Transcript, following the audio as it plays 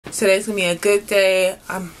Today's gonna be a good day.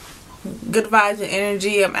 Good vibes and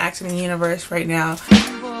energy. I'm asking the universe right now.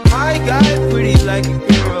 My guy pretty like a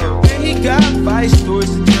girl, and he got 5 stories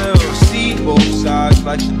to tell. See both sides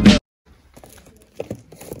like you.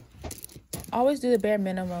 Always do the bare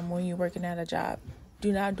minimum when you're working at a job.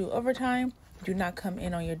 Do not do overtime. Do not come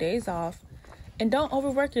in on your days off. And don't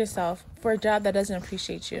overwork yourself for a job that doesn't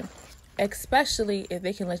appreciate you, especially if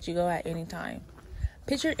they can let you go at any time.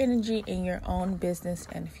 Put your energy in your own business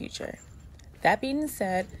and future. That being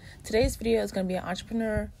said, today's video is going to be an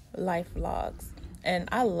entrepreneur life vlogs. And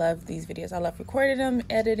I love these videos. I love recording them,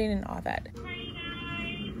 editing, and all that. Hey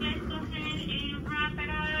guys, let's go ahead and wrap it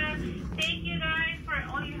up. Thank you guys for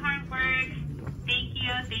all your hard work. Thank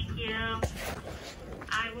you, thank you.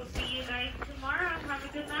 I will see you guys tomorrow. Have a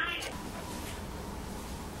good night.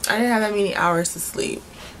 I didn't have that many hours to sleep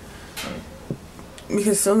because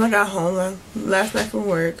as soon as I got home last night from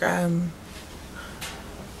work,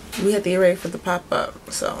 we had to get ready for the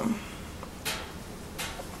pop-up, so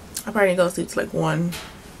I probably didn't go to sleep till like 1.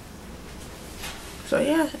 So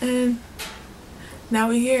yeah, and now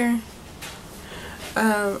we're here.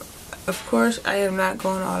 Of course, I am not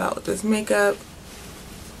going all out with this makeup.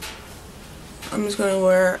 I'm just gonna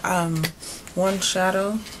wear one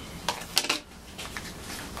shadow.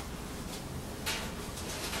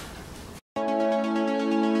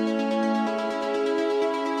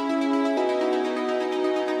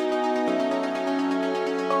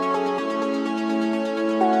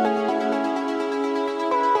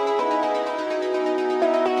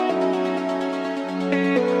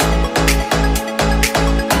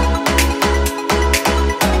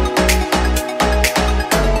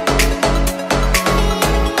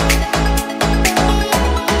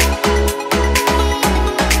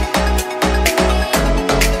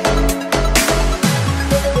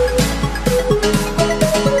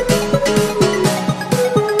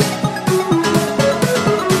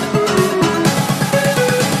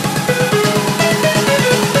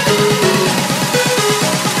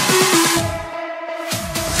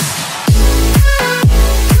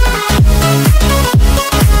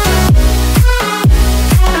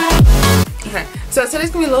 So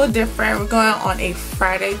today's gonna be a little different. We're going on a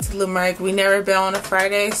Friday to leimert. We never been on a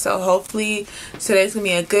Friday, so hopefully today's gonna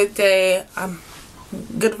be a good day.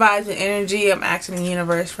 Good vibes and energy. I'm asking the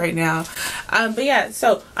universe right now. But yeah,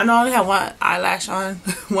 so I know I only have one eyelash on.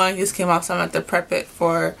 One just came off, so I'm gonna have to prep it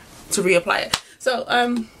to reapply it. So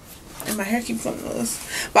and my hair keeps on loose.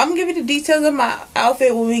 But I'm gonna give you the details of my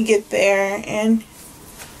outfit when we get there, and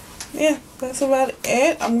yeah, that's about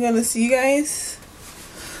it. I'm gonna see you guys.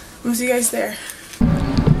 I'm gonna see you guys there.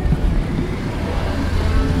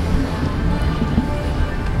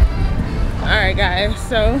 Alright guys,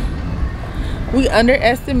 so we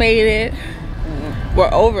underestimated,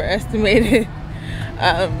 or overestimated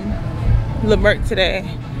leimert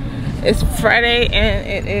today. It's Friday and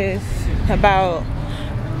it is about,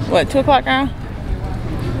 what, 2 o'clock now?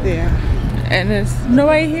 Yeah. And there's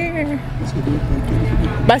nobody here.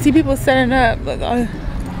 But I see people setting up, like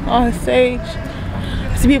on stage.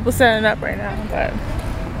 I see people setting up right now, but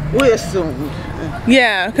We assumed.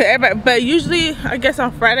 yeah, cause everybody, but usually I guess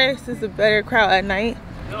on Fridays there's a better crowd at night.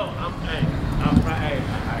 No, I'm Friday.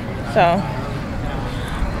 So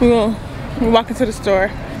we're walking to the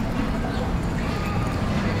store.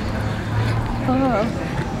 Oh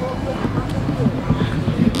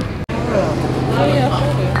yeah.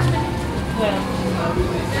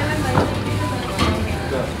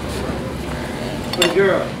 Good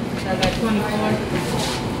girl. I got 24.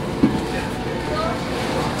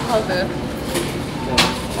 Okay.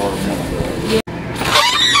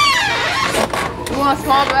 You want a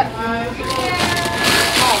small bag?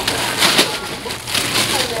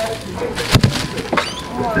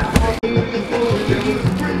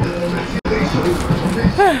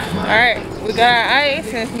 Alright, we got our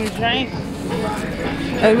ice and some drinks.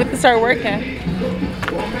 And we have to start working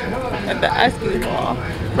at the ice cream ball.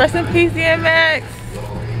 Rest in peace, DMX.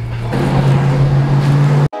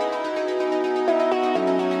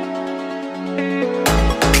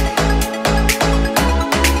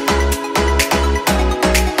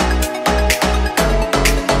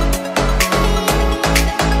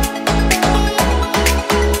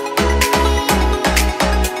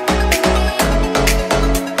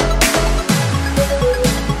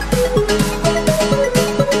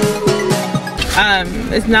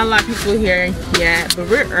 It's not a lot of people here yet, but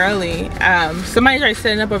we're early. Somebody's already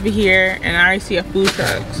setting up over here, and I already see a food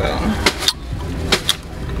truck, so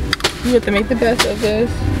we have to make the best of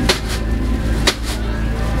this.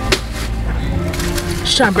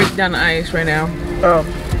 Just trying to break down the ice right now. Oh,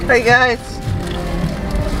 hey guys.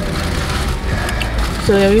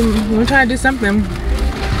 So yeah, we're trying to do something.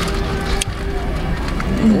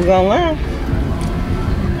 We're gonna learn.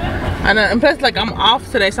 I know, and plus like I'm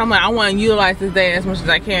off today, so I'm like I want to utilize this day as much as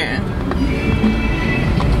I can.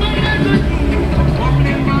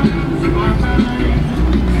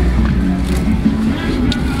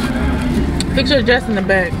 Fix your dress in the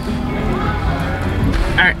back.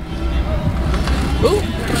 Alright. Ooh.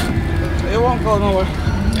 It won't go nowhere.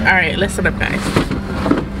 Alright, let's set up, guys.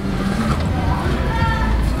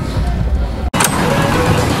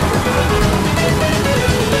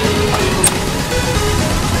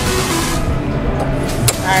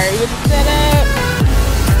 Alright, get set up.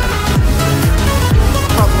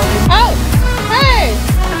 Oh! Hey!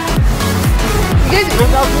 You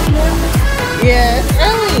guys, yeah, it's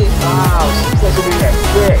early. Wow, she's supposed to be at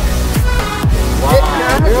 6. Wow.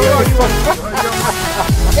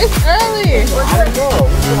 It's early. I don't know.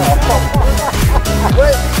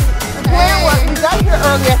 Wait. Hey. We got here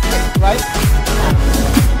early at 6, right?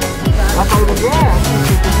 I thought it was gas.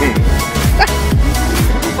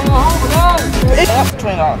 It's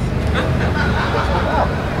 $20.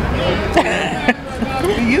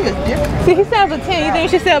 For you, it's different. See, he sells a tent. You think we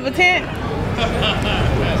should sell a tent?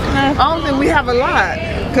 I don't think we have a lot.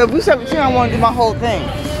 Because we said I want to do my whole thing.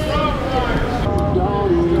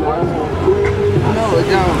 No, it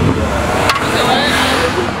don't.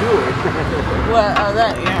 What? Oh,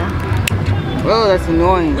 that, yeah. Oh, that's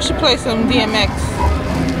annoying. We should play some DMX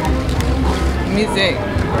music.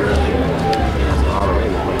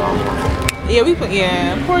 Yeah, we put,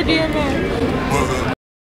 yeah, poor DMX.